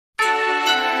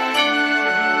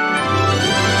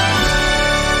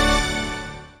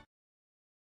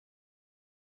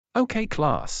Okay,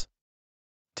 class.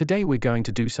 Today we're going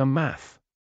to do some math.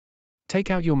 Take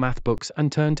out your math books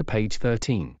and turn to page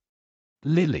 13.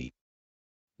 Lily,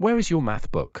 where is your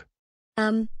math book?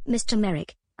 Mr.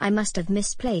 Merrick, I must have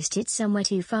misplaced it somewhere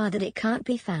too far that it can't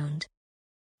be found.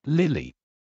 Lily,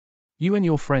 you and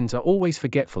your friends are always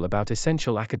forgetful about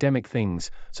essential academic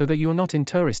things, so that you're not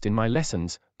interested in my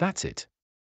lessons, that's it.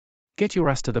 Get your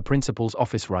ass to the principal's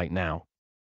office right now.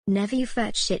 Never, you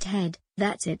fat shithead,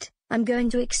 that's it, I'm going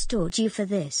to extort you for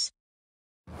this.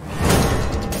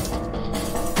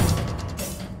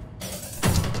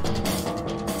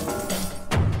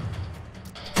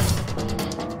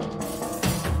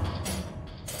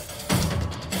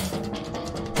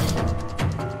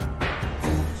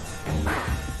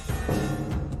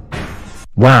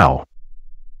 Wow.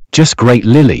 Just great,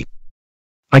 Lily.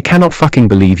 I cannot fucking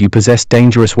believe you possess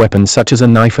dangerous weapons such as a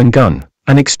knife and gun,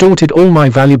 and extorted all my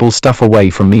valuable stuff away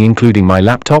from me, including my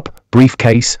laptop,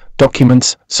 briefcase,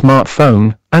 documents,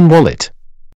 smartphone, and wallet.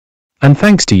 And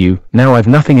thanks to you, now I've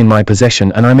nothing in my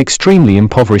possession and I'm extremely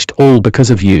impoverished, all because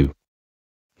of you.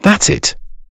 That's it.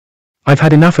 I've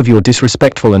had enough of your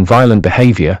disrespectful and violent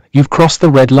behavior. You've crossed the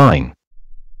red line.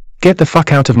 Get the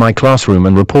fuck out of my classroom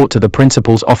and report to the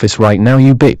principal's office right now,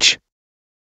 you bitch.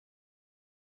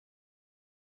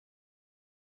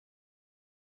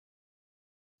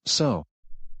 So,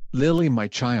 Lily, my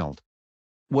child,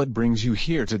 what brings you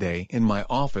here today in my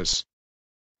office?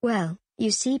 Well, you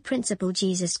see, Principal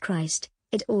Jesus Christ,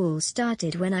 it all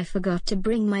started when I forgot to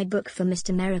bring my book for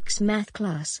Mr. Merrick's math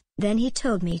class. Then he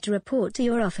told me to report to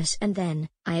your office, and then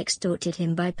I extorted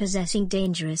him by possessing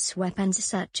dangerous weapons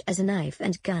such as a knife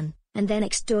and gun, and then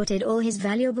extorted all his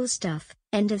valuable stuff.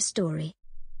 End of story.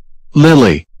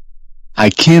 Lily, I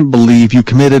can't believe you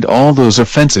committed all those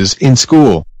offenses in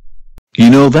school. You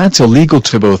know that's illegal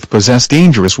to both possess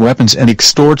dangerous weapons and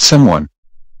extort someone.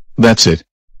 That's it.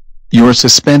 You're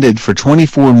suspended for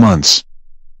 24 months.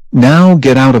 Now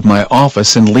get out of my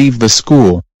office and leave the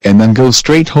school, and then go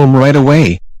straight home right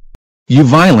away. You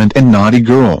violent and naughty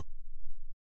girl.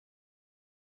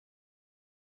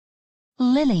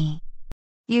 Lily,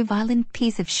 you violent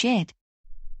piece of shit.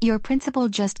 Your principal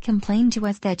just complained to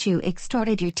us that you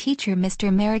extorted your teacher,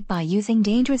 Mr. Merrick, by using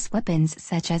dangerous weapons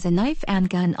such as a knife and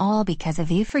gun, all because of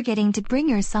you forgetting to bring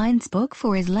your science book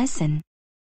for his lesson.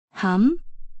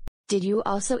 Did you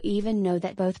also even know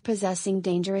that both possessing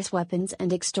dangerous weapons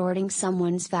and extorting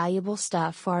someone's valuable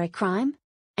stuff are a crime?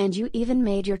 And you even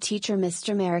made your teacher,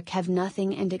 Mr. Merrick, have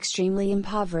nothing and extremely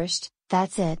impoverished.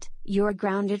 That's it, you're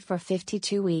grounded for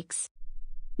 52 weeks.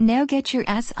 Now get your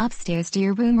ass upstairs to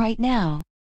your room right now.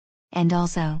 And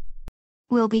also,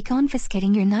 we'll be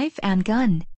confiscating your knife and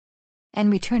gun,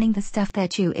 and returning the stuff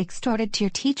that you extorted to your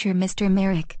teacher, Mr.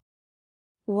 Merrick.